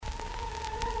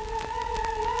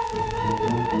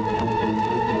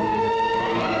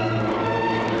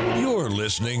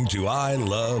listening to I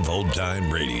Love Old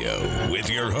Time Radio with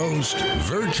your host,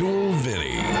 Virtual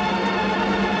Vinny.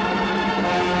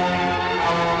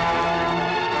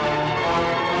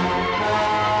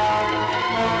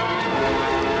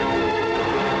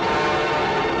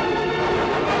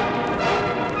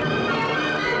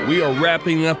 We are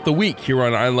wrapping up the week here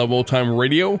on I Love Old Time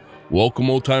Radio. Welcome,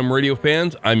 Old Time Radio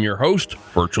fans. I'm your host,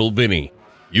 Virtual Vinny.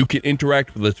 You can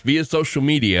interact with us via social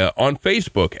media on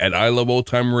Facebook at I Love Old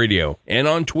Time Radio and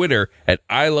on Twitter at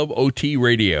I Love OT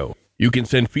Radio. You can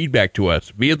send feedback to us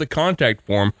via the contact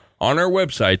form on our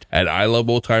website at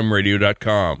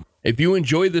iloveoldtimeradio.com. If you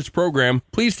enjoy this program,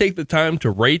 please take the time to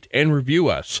rate and review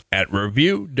us at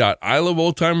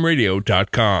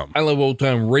review.iloveoldtimeradio.com. I Love Old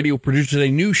Time Radio produces a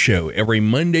new show every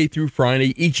Monday through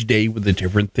Friday, each day with a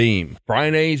different theme.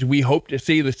 Fridays, we hope to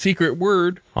say the secret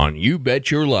word on You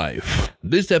Bet Your Life.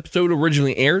 This episode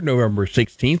originally aired November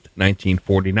 16th,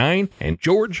 1949. And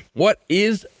George, what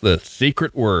is the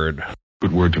secret word?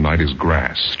 Good word tonight is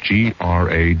grass.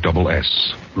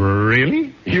 Grass.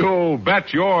 Really? You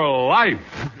bet your life.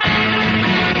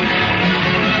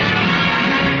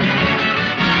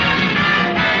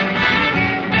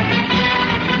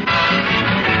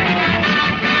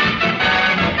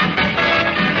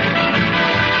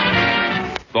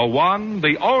 The one,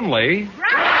 the only.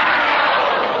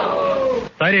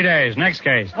 30 days. Next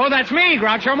case. Oh, that's me,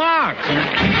 Groucho Marx.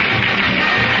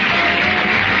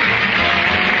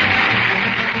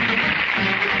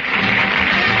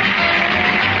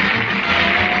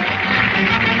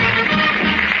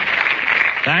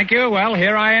 Thank you. Well,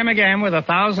 here I am again with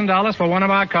 $1,000 for one of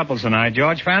our couples tonight.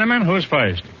 George Fenneman, who's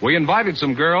first? We invited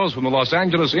some girls from the Los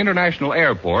Angeles International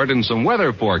Airport and some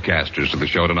weather forecasters to the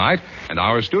show tonight, and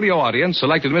our studio audience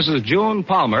selected Mrs. June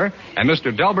Palmer and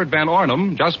Mr. Delbert Van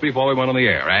Ornum just before we went on the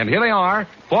air. And here they are.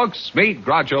 Folks, meet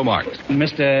Groucho Marx.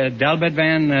 Mr. Delbert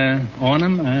Van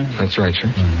Ornum? That's right,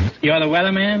 sir. You're the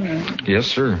weatherman? Yes,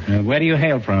 sir. Where do you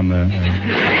hail from?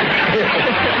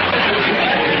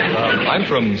 I'm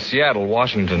from Seattle,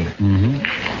 Washington.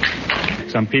 Mm-hmm.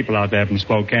 Some people out there from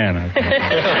Spokane.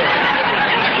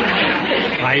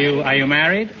 Are you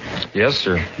married? Yes,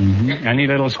 sir. Mm-hmm. Any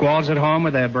little squalls at home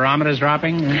with their barometers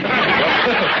dropping? A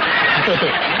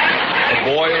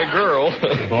boy and a girl.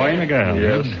 A boy and a girl.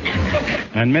 Yes.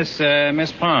 And Miss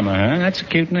Palmer, huh? That's a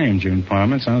cute name, June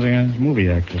Palmer. It sounds like a movie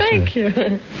actress. Thank you.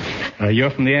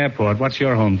 You're from the airport. What's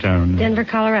your hometown? Denver,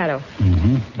 Colorado.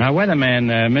 Mm-hmm. Now,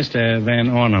 weatherman, Mr. Van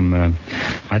Ornum,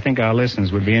 I think our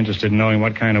listeners would be interested in knowing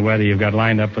what kind of weather you've got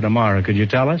lined up for tomorrow. Could you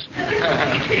tell us?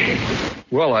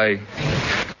 Well, when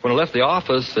I left the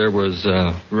office, there was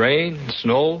rain,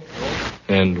 snow,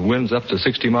 and winds up to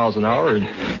 60 miles an hour,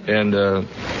 and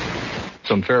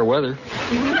some fair weather.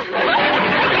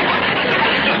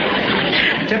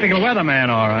 Typical weatherman,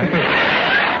 all right.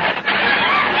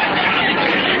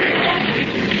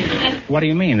 What do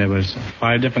you mean? There was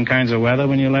 5 different kinds of weather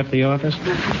when you left the office?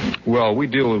 Well, we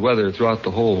deal with weather throughout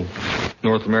the whole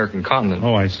North American continent.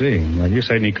 Oh, I see. Well, you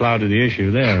certainly clouded the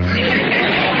issue there.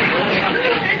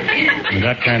 With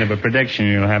that kind of a prediction,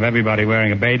 you'll have everybody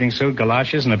wearing a bathing suit,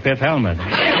 galoshes, and a pith helmet.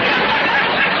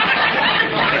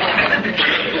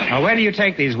 Now, where do you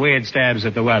take these weird stabs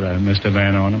at the weather, Mr.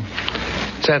 Van Ornum?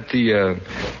 It's at the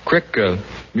Crick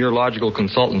Meteorological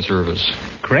Consultant Service.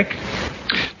 Crick?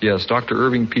 Yes, Dr.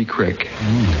 Irving P. Crick.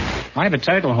 I have a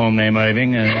title home name,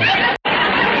 Irving. I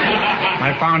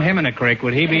found him in a creek.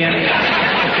 Would he be in?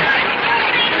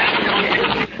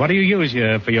 What do you use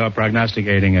for your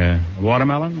prognosticating?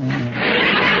 Watermelon?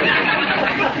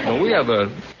 Well, we have a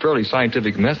fairly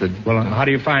scientific method. Well, how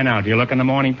do you find out? You look in the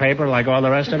morning paper like all the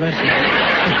rest of us?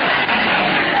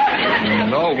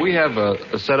 No, we have a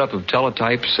setup of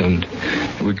teletypes, and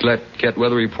we get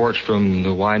weather reports from the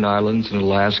Hawaiian Islands and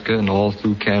Alaska and all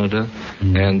through Canada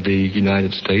and the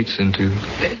United States into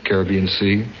the Caribbean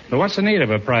Sea. Well, what's the need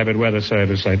of a private weather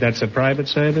service like that? That's a private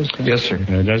service? Yes, sir.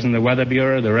 Doesn't the Weather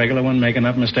Bureau, the regular one, make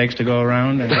enough mistakes to go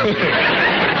around?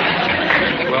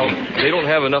 Well, they don't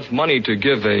have enough money to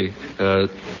give a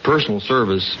personal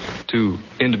service to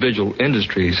individual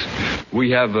industries. We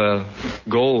have a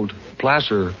gold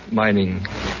placer mining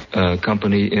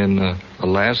company in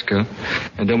Alaska,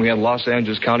 and then we have Los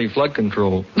Angeles County Flood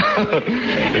Control.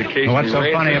 What's so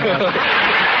funny about that?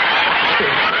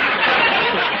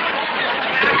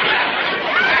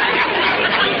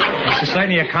 This is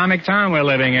certainly a comic town we're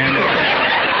living in.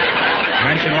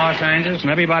 Mention Los Angeles,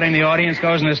 and everybody in the audience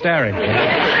goes in hysterics.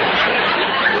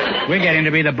 We're getting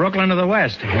to be the Brooklyn of the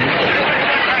West.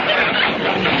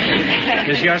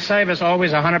 Is your service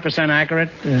always 100% accurate?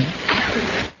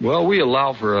 Well, we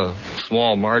allow for a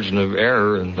small margin of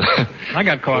error. And I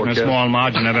got caught in a small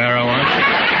margin of error once.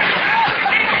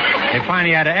 They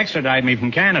finally had to extradite me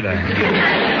from Canada.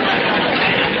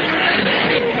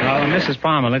 Well, Mrs.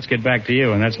 Palmer, let's get back to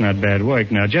you, and that's not bad work.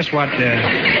 Now, just what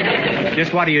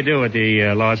do you do at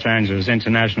the Los Angeles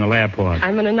International Airport?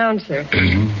 I'm an announcer.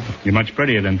 Mm-hmm. You're much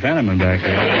prettier than Fenneman back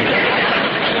there.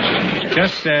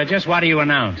 Just what do you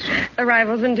announce?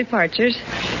 Arrivals and departures.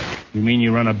 You mean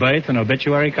you run a berth and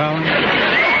obituary column?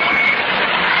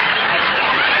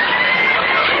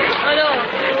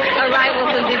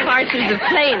 Departures of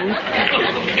planes.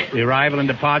 The arrival and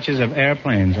departures of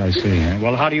airplanes, I see.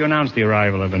 Well, how do you announce the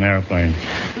arrival of an airplane?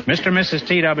 Mr. and Mrs.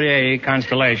 TWA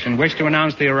Constellation wish to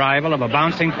announce the arrival of a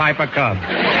bouncing Piper Cub.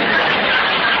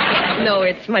 No,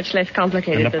 it's much less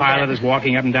complicated And the pilot is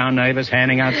walking up and down nervous,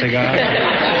 handing out cigars?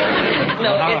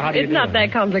 No, it's not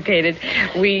that complicated.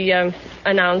 We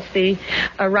announce the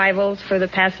arrivals for the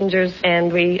passengers,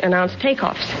 and we announce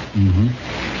takeoffs. Mm-hmm.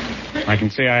 I can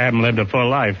see I haven't lived a full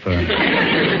life.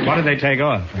 What do they take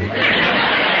off? They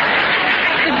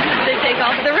take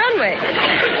off the runway.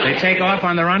 They take off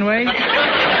on the runway?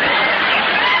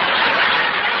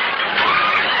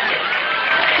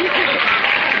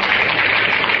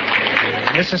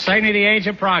 This is certainly the age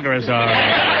of progress, all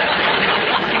right.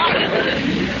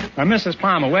 Mrs.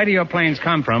 Palmer, where do your planes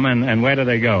come from and where do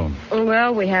they go?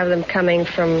 Well, we have them coming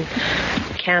from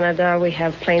Canada. We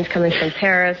have planes coming from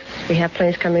Paris. We have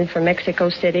planes coming from Mexico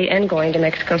City and going to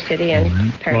Mexico City and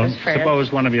Paris, well, France.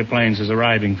 Suppose one of your planes is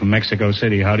arriving from Mexico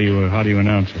City. How do you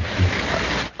announce it?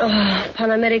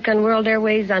 Pan American World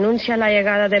Airways anuncia la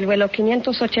llegada del vuelo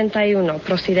 581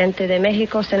 procedente de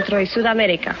México, Centro y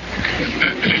Sudamérica.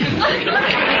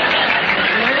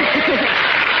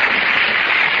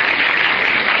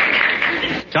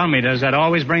 Tell me, does that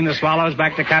always bring the swallows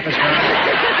back to Capistrano?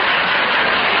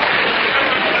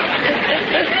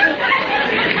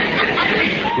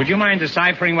 Would you mind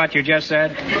deciphering what you just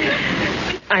said?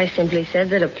 I simply said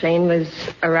that a plane was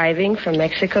arriving from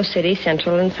Mexico City,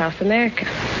 Central and South America.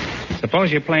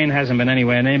 Suppose your plane hasn't been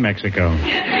anywhere near Mexico.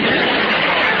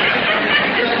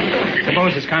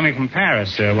 Suppose it's coming from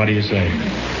Paris. What do you say?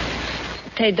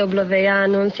 TWA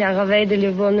anuncia arrivée de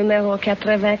le vol numéro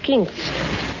 95.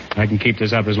 I can keep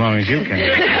this up as long as you can.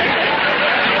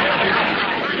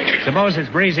 Suppose it's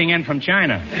breezing in from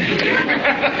China.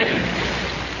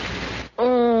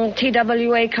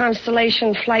 TWA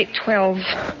Constellation Flight 12,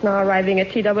 now arriving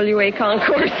at TWA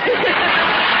Concourse.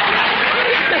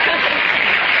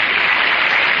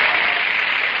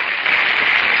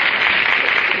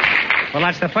 Well,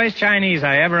 that's the first Chinese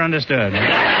I ever understood.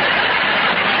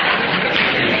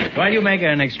 Well, you make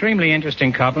an extremely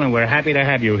interesting couple, and we're happy to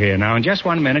have you here. Now, in just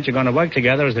 1 minute, you're going to work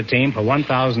together as a team for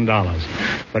 $1,000.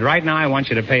 But right now, I want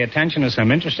you to pay attention to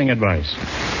some interesting advice.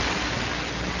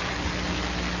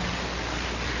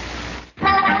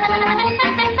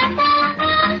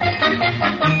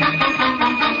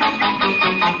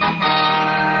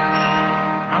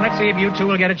 See if you two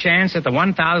will get a chance at the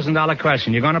 $1,000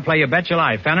 question. You're going to play You Bet Your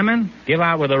Life. Fenneman, give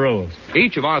out with the rules.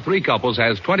 Each of our three couples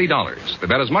has $20. They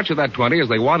bet as much of that 20 as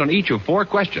they want on each of 4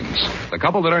 questions. The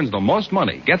couple that earns the most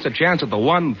money gets a chance at the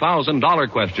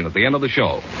 $1,000 question at the end of the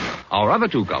show. Our other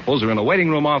 2 couples are in a waiting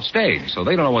room off stage, so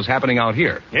they don't know what's happening out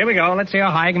here. Here we go. Let's see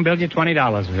how high I can build you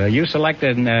 $20. You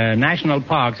selected national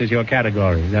parks as your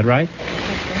category. Is that right?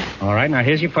 All right, now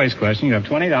here's your first question. You have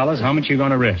 $20. How much are you going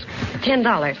to risk? $10.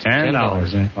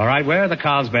 $10. All right, where are the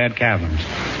Carlsbad Caverns?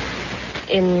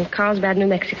 In Carlsbad, New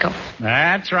Mexico.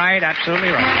 That's right, absolutely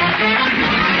right.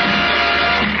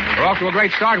 We're off to a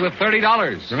great start with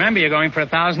 $30. Remember, you're going for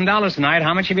 $1,000 tonight.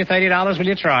 How much of your $30 will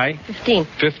you try? 15.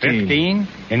 15.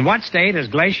 In what state is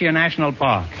Glacier National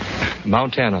Park?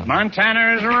 Montana.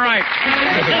 Montana is right.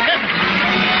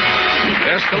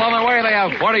 They're still on their way. They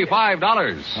have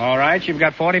 $45. All right, you've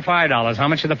got $45. How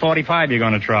much of the 45 are you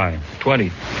going to try?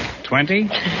 20. 20?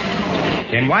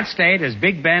 In what state is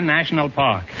Big Bend National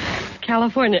Park?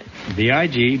 California.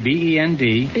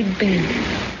 B-I-G-B-E-N-D. Big Bend.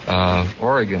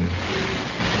 Oregon.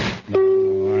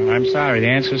 I'm sorry, the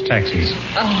answer is Texas.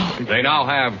 Oh. They now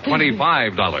have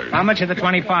 $25. How much of the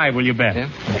 25 will you bet? Yeah.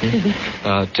 Okay.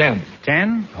 10.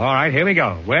 10? All right, here we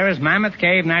go. Where is Mammoth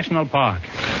Cave National Park?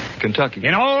 Kentucky.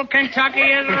 In old Kentucky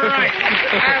is right.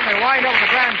 And they wind up with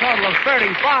a grand total of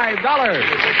 $35.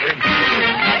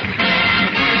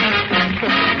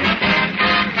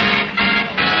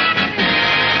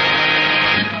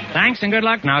 Thanks and good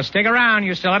luck. Now, stick around.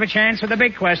 You still have a chance for the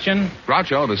big question.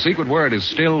 Groucho, the secret word is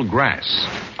still grass.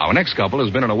 Our next couple has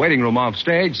been in a waiting room off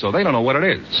stage, so they don't know what it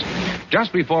is.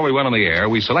 Just before we went on the air,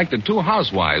 we selected two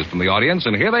housewives from the audience,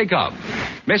 and here they come.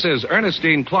 Mrs.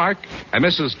 Ernestine Clark and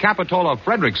Mrs. Capitola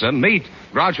Fredrickson. Meet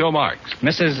Groucho Marx.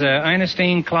 Mrs.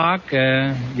 Ernestine Clark,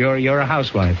 you're a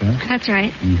housewife, huh? That's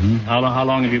right. Mm-hmm. How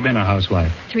long have you been a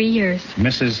housewife? 3 years.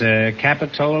 Mrs.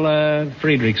 Capitola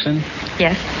Friedrichsen?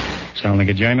 Yes. Sound like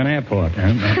a German airport,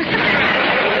 huh?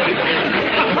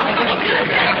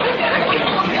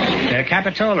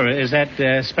 Capitola, is that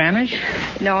Spanish?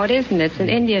 No, it isn't. It's an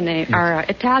Indian name, or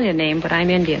Italian name, but I'm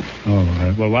Indian.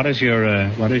 Oh, well, what is your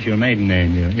maiden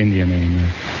name, your Indian name?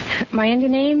 My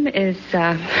Indian name is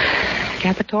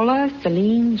Capitola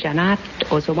Salim Janat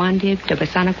Ozawandib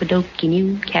Dabasanakodok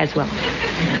Ginu Caswell.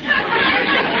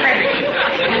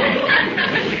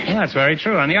 Well, that's very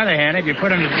true. On the other hand, if you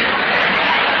put him...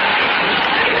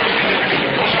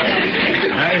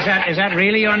 Is that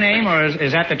really your name, or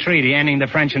is that the treaty ending the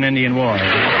French and Indian War?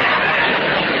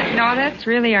 No, that's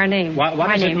really our name. What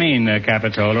does it mean,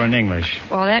 Capitola, in English?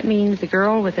 Well, that means the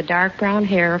girl with the dark brown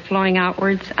hair flowing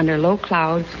outwards under low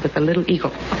clouds with a little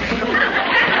eagle.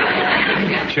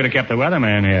 Should have kept the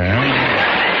weatherman here, huh?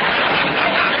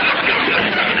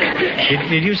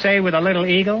 Did you say with a little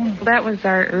eagle? That was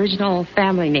our original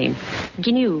family name.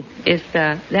 Gnu is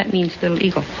that means little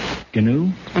eagle.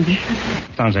 Gnu?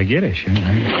 Mm-hmm. Sounds like Yiddish. You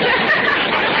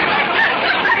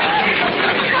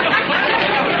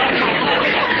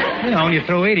know, when you're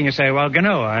through eating, you say, well, Gnu.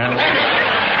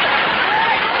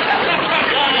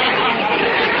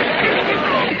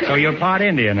 So you're part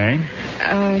Indian, eh?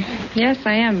 Yes,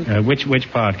 I am.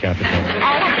 Which part,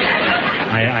 Capitola?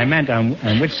 I meant on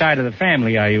which side of the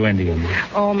family are you Indian?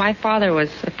 Oh, my father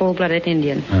was a full-blooded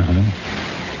Indian.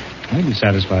 Uh-huh. I'd be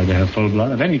satisfied to have full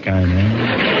blood of any kind, eh?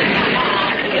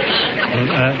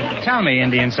 Well, tell me,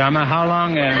 Indian Summer, how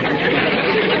long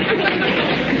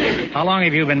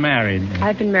have you been married?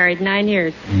 I've been married 9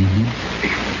 years. Mm-hmm.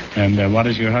 And what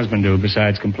does your husband do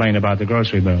besides complain about the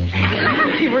grocery bills?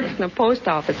 He works in the post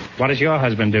office. What does your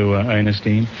husband do,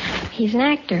 Ernestine? He's an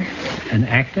actor. An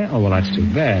actor? Oh, well, that's too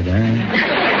bad,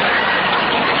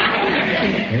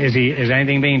 Is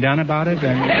anything being done about it?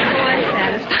 I'm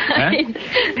satisfied. Huh?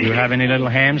 Do you have any little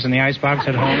hams in the icebox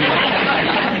at home?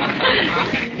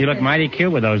 You look mighty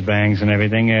cute with those bangs and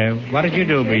everything. What did you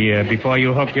do before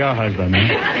you hooked your husband?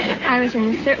 I was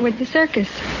with the circus.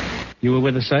 You were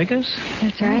with the circus?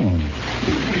 That's right. Oh.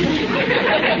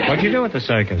 What'd you do at the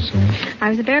circus? I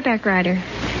was a bareback rider.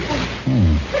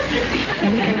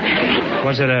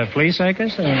 Was it a flea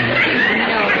circus? No,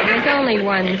 there's only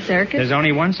one circus. There's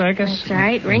only one circus? That's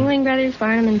right. Ringling Brothers,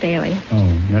 Barnum and Bailey.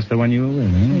 Oh, that's the one you were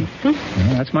with, huh?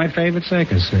 Well, that's my favorite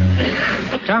circus.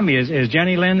 Tell me, is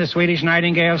Jenny Lind, the Swedish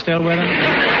Nightingale, still with him?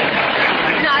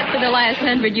 Not for the last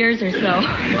 100 years or so.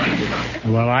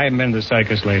 Well, I haven't been to the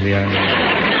circus lately.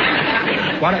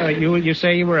 What? You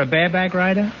say you were a bareback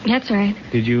rider? That's right.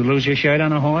 Did you lose your shirt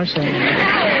on a horse? The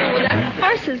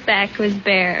horse's back was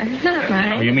bare, not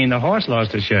mine. Oh, you mean the horse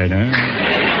lost his shirt, huh?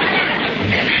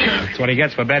 That's what he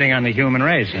gets for betting on the human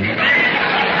race, huh?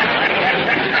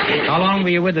 How long were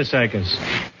you with the circus?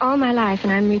 All my life,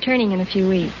 and I'm returning in a few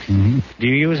weeks. Mm-hmm. Do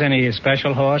you use any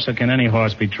special horse, or can any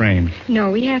horse be trained? No,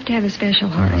 we have to have a special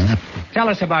horse. Uh-huh. Tell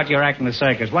us about your act in the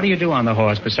circus. What do you do on the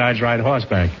horse besides ride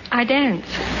horseback? I dance.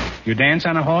 You dance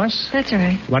on a horse? That's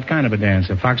right. What kind of a dance?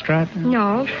 A foxtrot?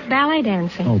 No, ballet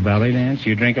dancing. Oh, ballet dance?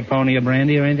 You drink a pony of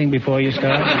brandy or anything before you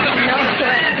start? No,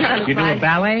 not You do a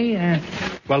ballet?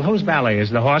 Well, whose ballet? Is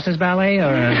the horse's ballet,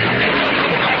 or...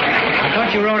 I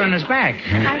thought you rode on his back.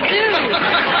 I do.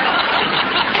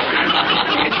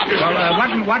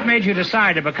 Well, what made you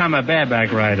decide to become a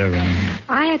bareback rider?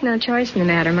 I had no choice in the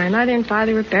matter. My mother and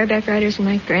father were bareback riders, and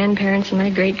my grandparents and my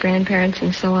great-grandparents,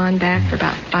 and so on back for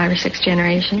about 5 or 6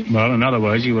 generations. Well, in other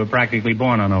words, you were practically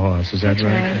born on a horse. Is that That's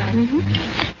right? Mm-hmm.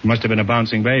 You must have been a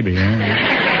bouncing baby, huh?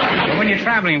 Well, when you're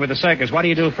traveling with the circus, what do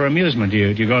you do for amusement? Do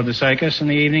you go to the circus in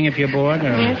the evening if you're bored?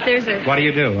 Or... Yes, there's a... What do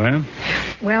you do, huh?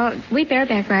 Well, we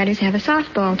bareback riders have a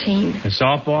softball team. A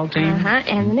softball team? Uh-huh,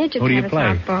 and the midgets Who do you have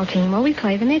play? a softball team. Well, we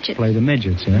play the midgets. Play the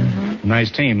midgets, huh? Mm-hmm.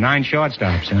 Nice team. 9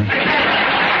 shortstops, huh?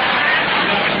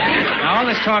 Now, all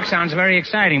this talk sounds very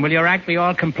exciting. Will your act be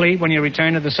all complete when you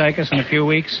return to the circus in a few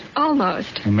weeks?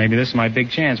 Almost. Well, maybe this is my big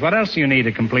chance. What else do you need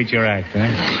to complete your act, huh?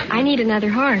 I need another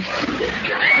horse.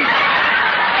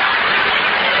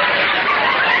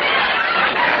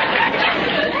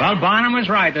 Well, Barnum was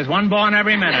right. There's one born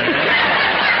every minute.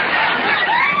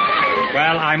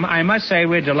 Well, I must say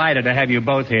we're delighted to have you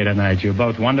both here tonight. You're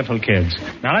both wonderful kids.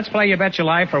 Now, let's play You Bet Your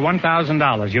Life for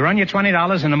 $1,000. You run your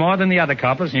 $20 into more than the other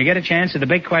couples, and you get a chance at the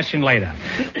big question later.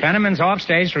 Fenneman's off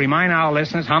stage to remind our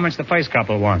listeners how much the first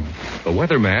couple won. The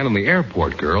weatherman and the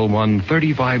airport girl won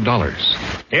 $35.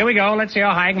 Here we go. Let's see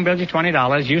how high I can build you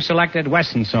 $20. You selected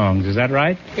Western songs, is that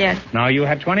right? Yes. Now, you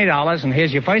have $20, and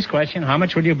here's your first question. How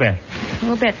much would you bet?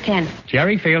 We'll bet 10.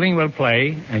 Jerry Fielding will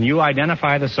play, and you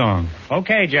identify the song.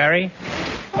 Okay, Jerry.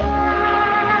 Wagon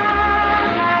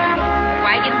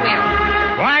wheel.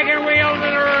 Wagon wheels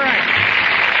are right.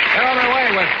 They're on their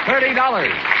way with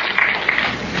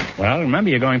 $30. Well, remember,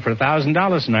 you're going for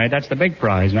 $1,000 tonight. That's the big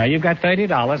prize. Now, you've got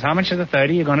 $30. How much of the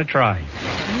 30 you're going to try?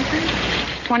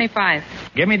 25.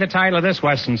 Give me the title of this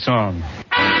Western song.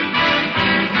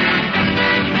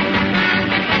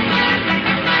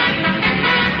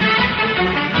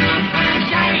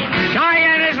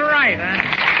 Cheyenne is right, huh?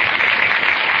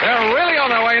 They're really on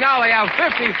their way now. They have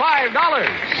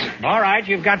 $55. All right,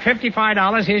 you've got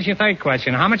 $55. Here's your third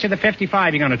question. How much of the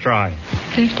 55 you going to try?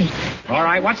 50. All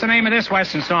right, what's the name of this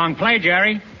Western song? Play,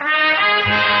 Jerry. Red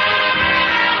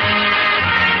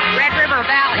River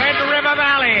Valley. Red River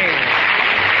Valley.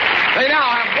 They now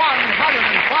have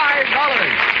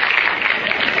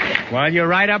 $105. Well, you're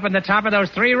right up at the top of those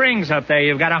three rings up there.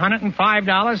 You've got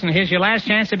 $105, and here's your last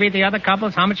chance to beat the other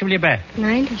couples. How much will you bet?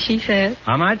 90, she says.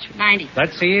 How much? 90.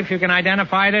 Let's see if you can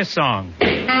identify this song.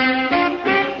 Don't fence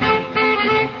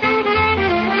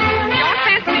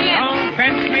me in. Don't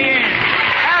fence me in.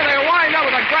 And they wind up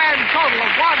with a grand total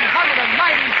of $195.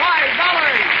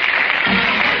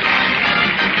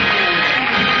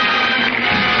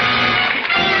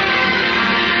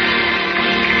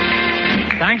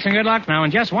 Thanks and good luck. Now, in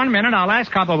just 1 minute, our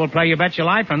last couple will play You Bet Your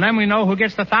Life, and then we know who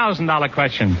gets the $1,000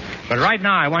 question. But right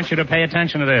now, I want you to pay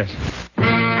attention to this.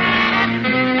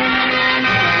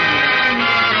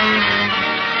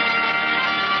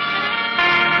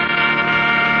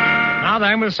 Now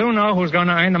then, we'll soon know who's going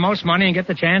to earn the most money and get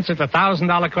the chance at the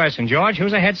 $1,000 question. George,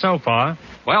 who's ahead so far?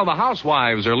 Well, the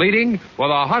housewives are leading with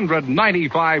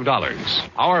 $195.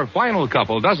 Our final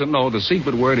couple doesn't know the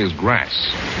secret word is grass.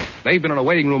 They've been in a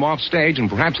waiting room off stage, and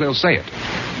perhaps they'll say it.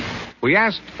 We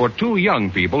asked for two young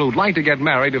people who'd like to get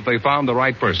married if they found the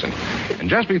right person.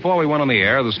 And just before we went on the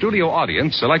air, the studio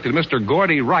audience selected Mr.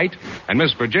 Gordy Wright and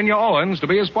Miss Virginia Owens to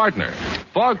be his partner.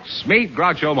 Folks, meet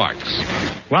Groucho Marx.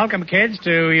 Welcome, kids,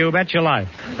 to You Bet Your Life.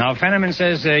 Now, Fenneman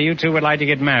says you two would like to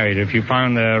get married if you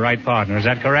found the right partner. Is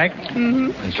that correct?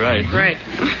 Mm-hmm. That's right. Right.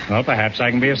 Well, perhaps I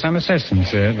can be of some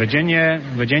assistance. Virginia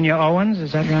Owens,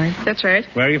 is that right? That's right.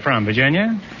 Where are you from,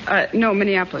 Virginia? No,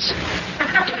 Minneapolis.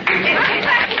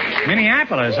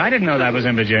 Minneapolis. I didn't know that was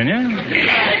in Virginia.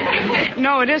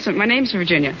 No, it isn't. My name's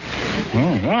Virginia.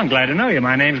 Oh, well, I'm glad to know you.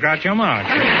 My name's Groucho Marx.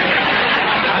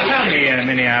 Tell me,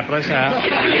 Minneapolis.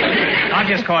 I'll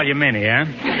just call you Minnie, eh?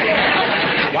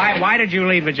 Why did you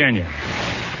leave Virginia?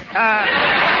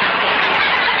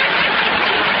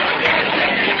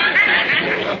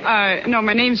 No,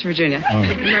 my name's Virginia. Oh.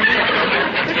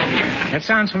 That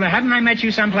sounds familiar. Haven't I met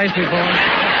you someplace before?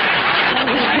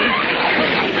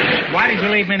 Why did you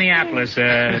leave Minneapolis?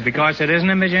 Because it isn't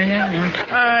in Virginia?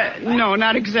 No,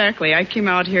 not exactly. I came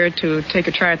out here to take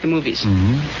a try at the movies.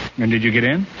 Mm-hmm. And did you get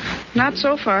in? Not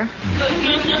so far.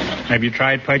 Have you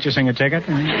tried purchasing a ticket?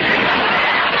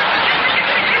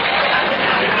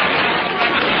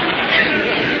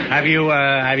 Have you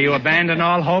abandoned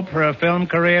all hope for a film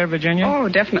career, Virginia? Oh,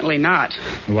 definitely not.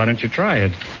 Why don't you try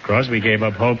it? Crosby gave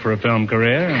up hope for a film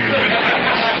career.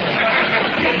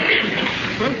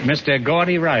 Mr.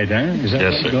 Gordy Wright, eh? Is that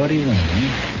yes, right? sir. Gordy Wright,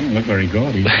 eh? You look very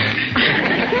gaudy.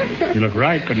 You look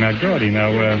right, but not gaudy.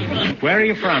 Now, where are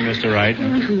you from, Mr. Wright?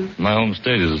 My home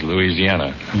state is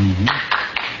Louisiana. Mm-hmm.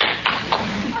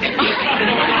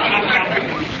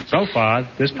 So far,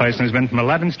 this person has been from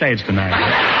 11 states tonight.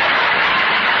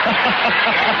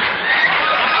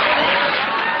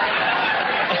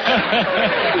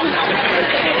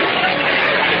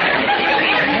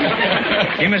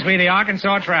 He must be the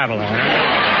Arkansas Traveler.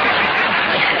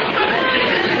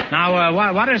 Now,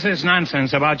 what is this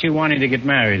nonsense about you wanting to get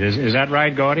married? Is that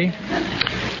right, Gordy?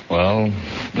 Well,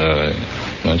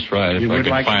 that's right. If You I would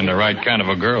could like find to- the right kind of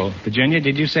a girl. Virginia,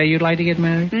 did you say you'd like to get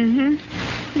married? Mm-hmm.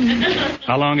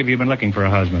 How long have you been looking for a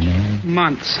husband?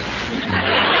 Months.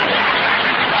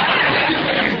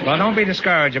 Well, don't be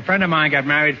discouraged. A friend of mine got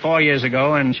married 4 years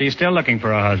ago, and she's still looking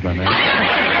for a husband.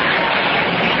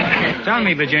 Tell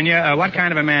me, Virginia, what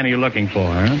kind of a man are you looking for,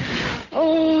 huh?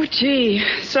 Oh, gee.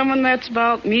 Someone that's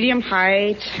about medium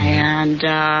height and,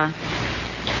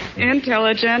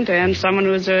 Intelligent and someone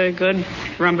who's a good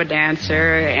rumba dancer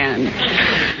and...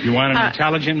 You want an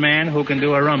intelligent man who can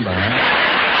do a rumba, huh?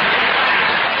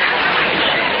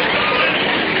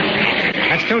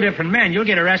 That's two different men. You'll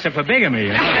get arrested for bigamy.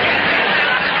 You know?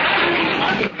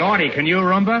 Gordy, can you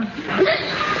rumba?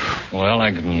 Well,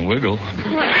 I can wiggle.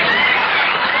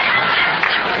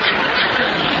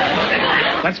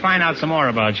 Let's find out some more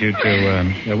about you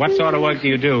two. What sort of work do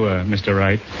you do, Mr.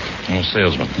 Wright? I'm a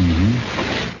salesman.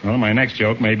 Mm-hmm. Well, my next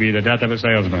joke may be the death of a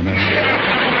salesman.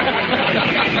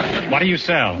 What do you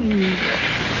sell?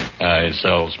 I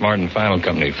sell Smart and Final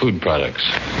Company food products.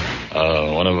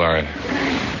 One of our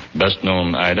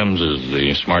best-known items is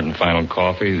the Smart and Final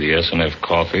coffee, the S&F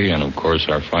coffee, and, of course,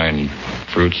 our fine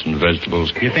fruits and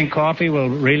vegetables. You think coffee will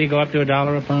really go up to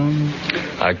 $1 a pound?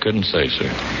 I couldn't say, sir.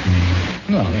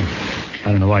 Well, I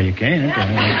don't know why you can't.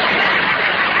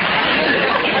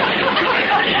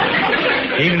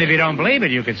 Even if you don't believe it,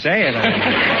 you could say it.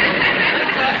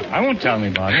 I won't tell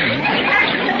anybody.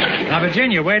 Now,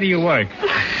 Virginia, where do you work?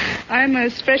 I'm a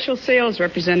special sales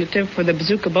representative for the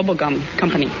Bazooka Bubblegum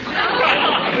Company.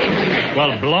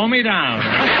 Well, blow me down.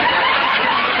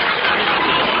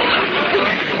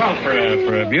 Well,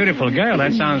 for a beautiful girl,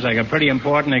 that sounds like a pretty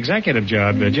important executive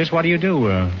job. Just what do you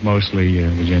do, mostly,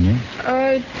 Virginia?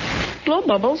 Blow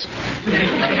bubbles.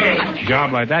 A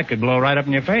job like that could blow right up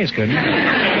in your face, couldn't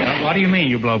it? What do you mean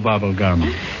you blow bubble gum?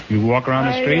 You walk around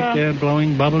the street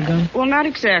blowing bubble gum? Well, not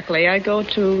exactly. I go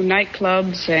to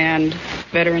nightclubs and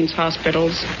veterans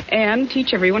hospitals and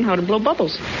teach everyone how to blow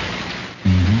bubbles.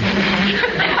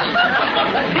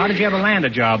 How did you ever land a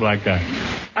job like that?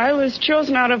 I was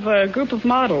chosen out of a group of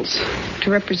models to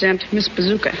represent Miss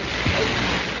Bazooka.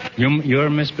 You're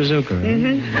Miss Bazooka?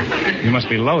 Mm-hmm. You must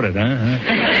be loaded, huh?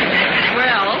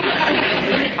 Well...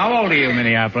 How old are you,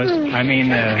 Minneapolis? I mean,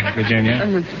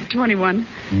 Virginia? 21.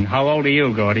 And how old are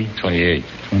you, Gordy? 28.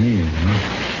 28,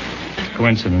 huh?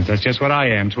 Coincidence. That's just what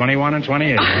I am, 21 and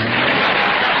 28.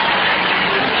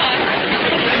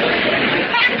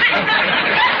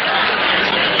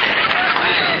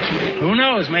 Who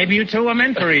knows? Maybe you two are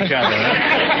meant for each other.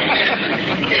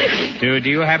 Do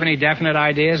you have any definite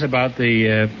ideas about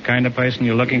the kind of person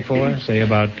you're looking for? Say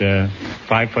about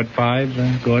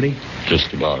 5'5", Gordy?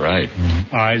 Just about right.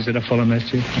 Eyes that are full of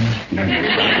mischief?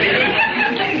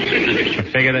 A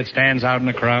figure that stands out in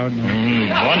the crowd?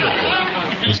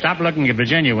 Wonderful. You stop looking at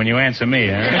Virginia when you answer me,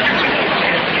 huh?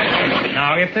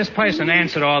 Now, if this person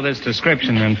answered all this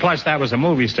description, and plus that was a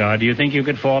movie star, do you think you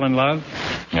could fall in love?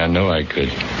 I know I could.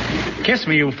 Kiss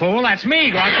me, you fool. That's me,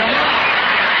 Groucho.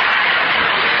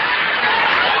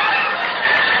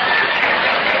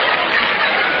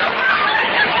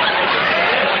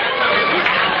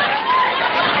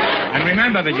 And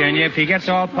remember, Virginia, if he gets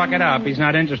all puckered up, he's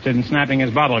not interested in snapping his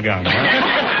bubble gum.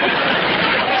 Huh?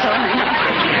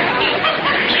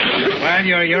 Well,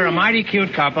 you're a mighty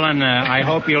cute couple, and I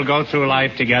hope you'll go through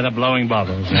life together blowing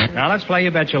bubbles. Huh? Now, let's play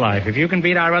You Bet Your Life. If you can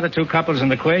beat our other two couples in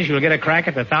the quiz, you'll get a crack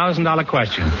at the $1,000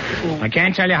 question. I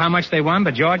can't tell you how much they won,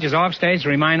 but George is off stage to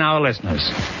remind our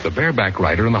listeners. The bareback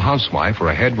rider and the housewife are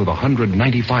ahead with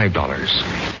 $195.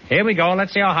 Here we go.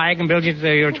 Let's see how high I can build you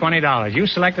to your $20. You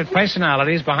selected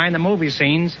personalities behind the movie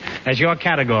scenes as your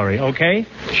category, okay?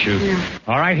 Shoot. Yeah.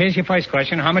 All right, here's your first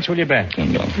question. How much will you bet?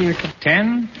 $10.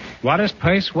 10? What is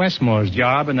Percy Westmore's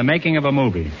job in the making of a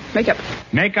movie? Makeup.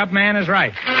 Makeup man is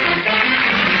right. They're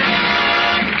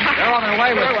on their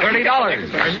way with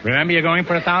 $30. Remember, you're going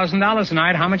for $1,000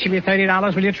 tonight. How much of your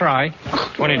 $30 will you try?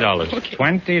 $20.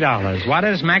 $20. What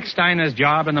is Max Steiner's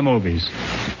job in the movies?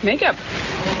 Makeup.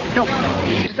 No.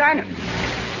 Designer.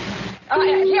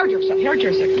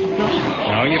 Hairdresser.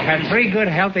 No, you've had three good,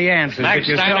 healthy answers, but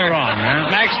you're still wrong, huh?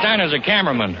 Max Steiner's a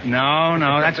cameraman. No,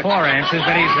 that's four answers,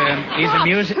 but he's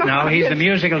the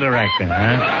musical director,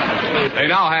 huh? They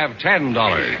now have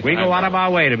 $10. We go out of our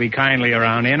way to be kindly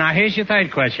around here. Now, here's your third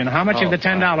question. How much of the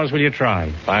 $10 will you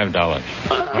try?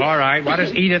 $5. All right. What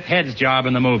is Edith Head's job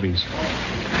in the movies?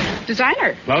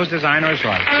 Designer. Lowe's designer is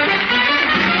right.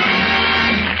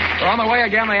 They're on the way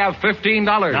again. They have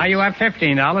 $15. Now you have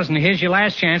 $15, and here's your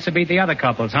last chance to beat the other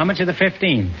couples. How much of the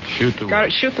 15? Shoot the Got word.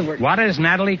 it. Shoot the word. What is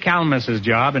Natalie Kalmus's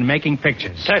job in making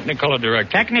pictures? Technicolor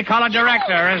director. Technicolor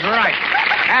director is right.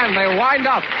 And they wind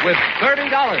up with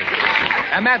 $30.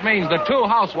 And that means the two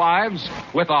housewives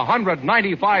with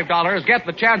 $195 get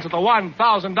the chance at the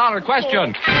 $1,000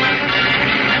 question.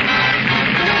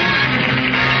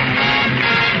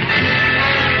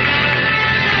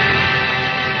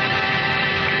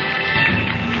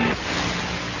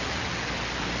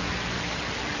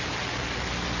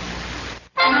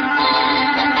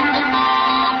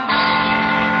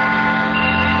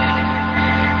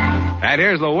 And here's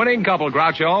here's the winning couple,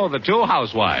 Groucho, the two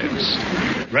housewives.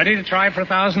 Ready to try for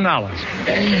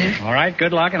 $1,000. All right,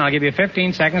 good luck, and I'll give you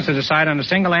 15 seconds to decide on a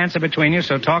single answer between you,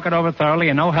 so talk it over thoroughly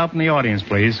and no help in the audience,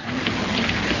 please.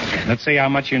 Let's see how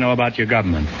much you know about your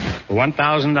government. For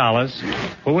 $1,000,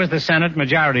 who is the Senate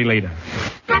Majority Leader?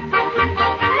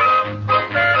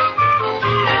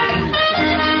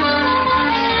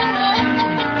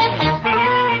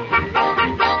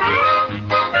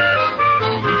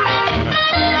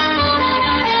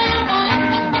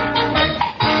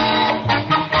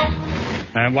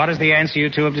 And what is the answer you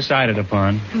two have decided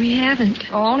upon? We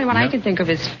haven't. Oh, only one I can think of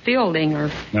is Fielding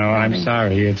or... No, I'm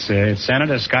sorry. It's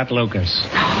Senator Scott Lucas.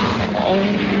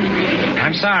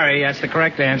 I'm sorry. That's the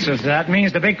correct answer. So that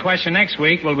means the big question next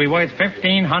week will be worth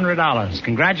 $1,500.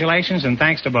 Congratulations and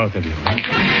thanks to both of you.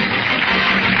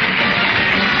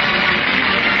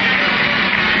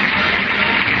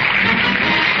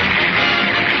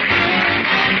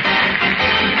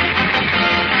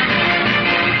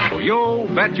 You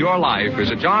Bet Your Life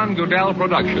is a John Goodell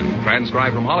production,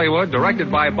 transcribed from Hollywood,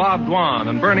 directed by Bob Dwan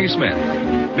and Bernie Smith.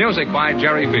 Music by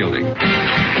Jerry Fielding.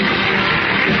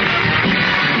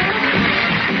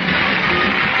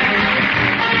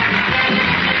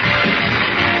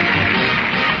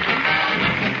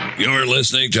 You're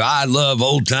listening to I Love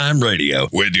Old Time Radio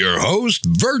with your host,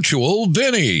 Virtual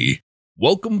Vinny.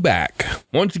 Welcome back.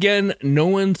 Once again, no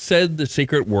one said the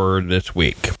secret word this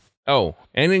week. Oh,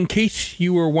 and in case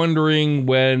you were wondering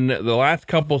when the last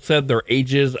couple said their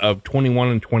ages of 21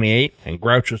 and 28, and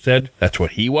Groucho said that's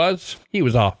what he was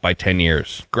off by 10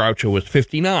 years. Groucho was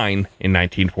 59 in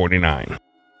 1949.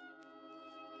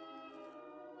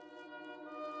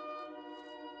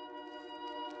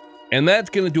 And that's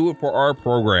going to do it for our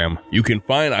program. You can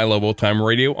find I Love Old Time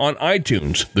Radio on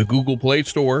iTunes, the Google Play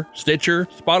Store, Stitcher,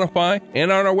 Spotify, and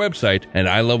on our website at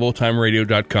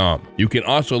iloveoldtimeradio.com. You can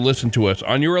also listen to us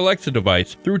on your Alexa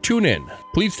device through TuneIn.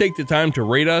 Please take the time to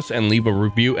rate us and leave a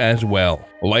review as well.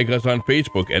 Like us on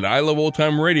Facebook at I Love Old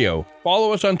Time Radio.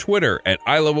 Follow us on Twitter at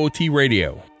I Love OT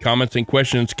Radio. Comments and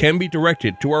questions can be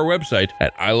directed to our website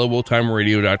at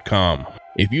iloveoldtimeradio.com.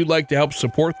 If you'd like to help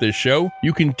support this show,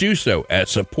 you can do so at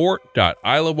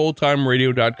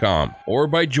support.iloveoldtimeradio.com or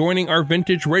by joining our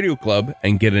Vintage Radio Club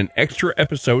and get an extra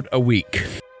episode a week.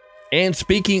 And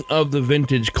speaking of the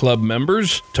Vintage Club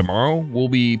members, tomorrow we'll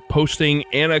be posting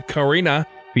Anna Karina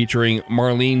featuring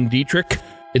Marlene Dietrich.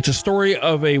 It's a story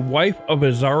of a wife of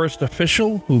a czarist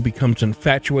official who becomes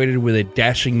infatuated with a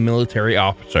dashing military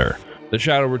officer. The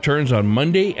Shadow returns on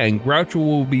Monday, and Groucho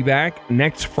will be back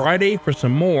next Friday for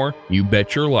some more You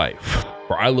Bet Your Life.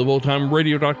 For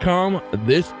iLoveOldTimeRadio.com,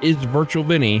 this is Virtual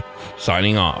Vinny,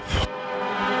 signing off.